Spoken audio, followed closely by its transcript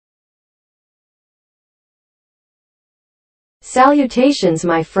Salutations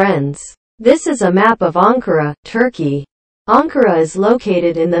my friends. This is a map of Ankara, Turkey. Ankara is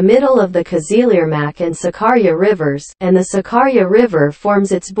located in the middle of the Kızılırmak and Sakarya rivers, and the Sakarya River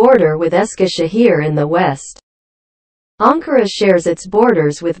forms its border with Eskişehir in the west. Ankara shares its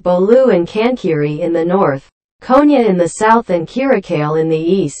borders with Bolu and Çankırı in the north, Konya in the south and Kırıkkale in the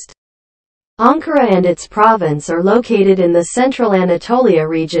east. Ankara and its province are located in the central Anatolia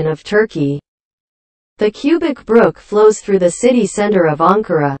region of Turkey. The Çubuk Brook flows through the city center of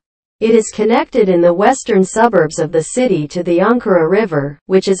Ankara. It is connected in the western suburbs of the city to the Ankara River,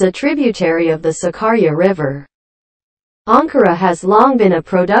 which is a tributary of the Sakarya River. Ankara has long been a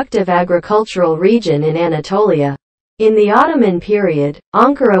productive agricultural region in Anatolia. In the Ottoman period,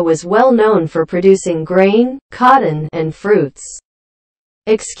 Ankara was well known for producing grain, cotton, and fruits.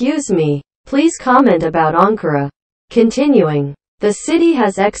 Excuse me. Please comment about Ankara. Continuing. The city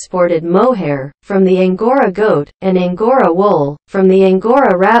has exported mohair, from the Angora goat, and Angora wool, from the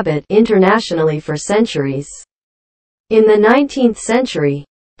Angora rabbit, internationally for centuries. In the 19th century,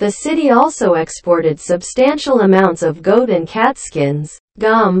 the city also exported substantial amounts of goat and cat skins,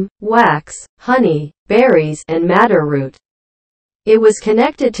 gum, wax, honey, berries, and madder root. It was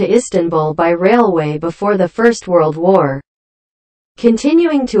connected to Istanbul by railway before the First World War.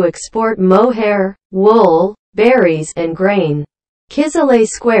 Continuing to export mohair, wool, berries, and grain. Kızılay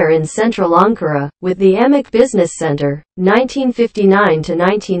Square in central Ankara, with the Emek Business Center, 1959 to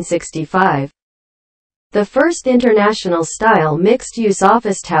 1965. The first international-style mixed-use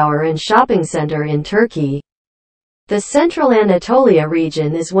office tower and shopping center in Turkey. The central Anatolia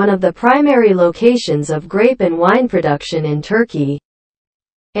region is one of the primary locations of grape and wine production in Turkey.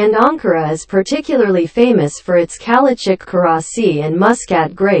 And Ankara is particularly famous for its Kalıçık Kirazı and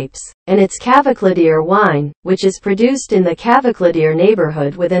Muscat grapes, and its Kavaklıdere wine, which is produced in the Kavaklıdere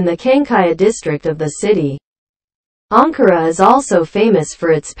neighborhood within the Çankaya district of the city. Ankara is also famous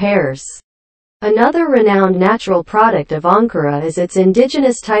for its pears. Another renowned natural product of Ankara is its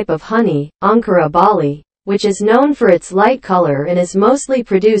indigenous type of honey, Ankara Bali, which is known for its light color and is mostly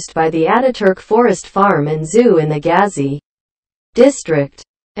produced by the Ataturk Forest Farm and Zoo in the Gazi district,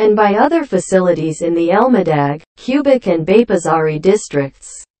 and by other facilities in the Elmadag, Çubuk and Beypazarı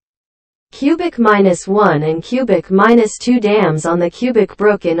districts. Çubuk-1 and Çubuk-2 dams on the Çubuk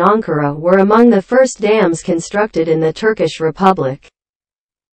Brook in Ankara were among the first dams constructed in the Turkish Republic.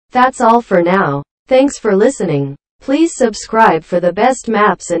 That's all for now. Thanks for listening. Please subscribe for the best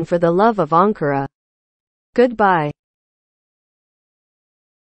maps and for the love of Ankara. Goodbye.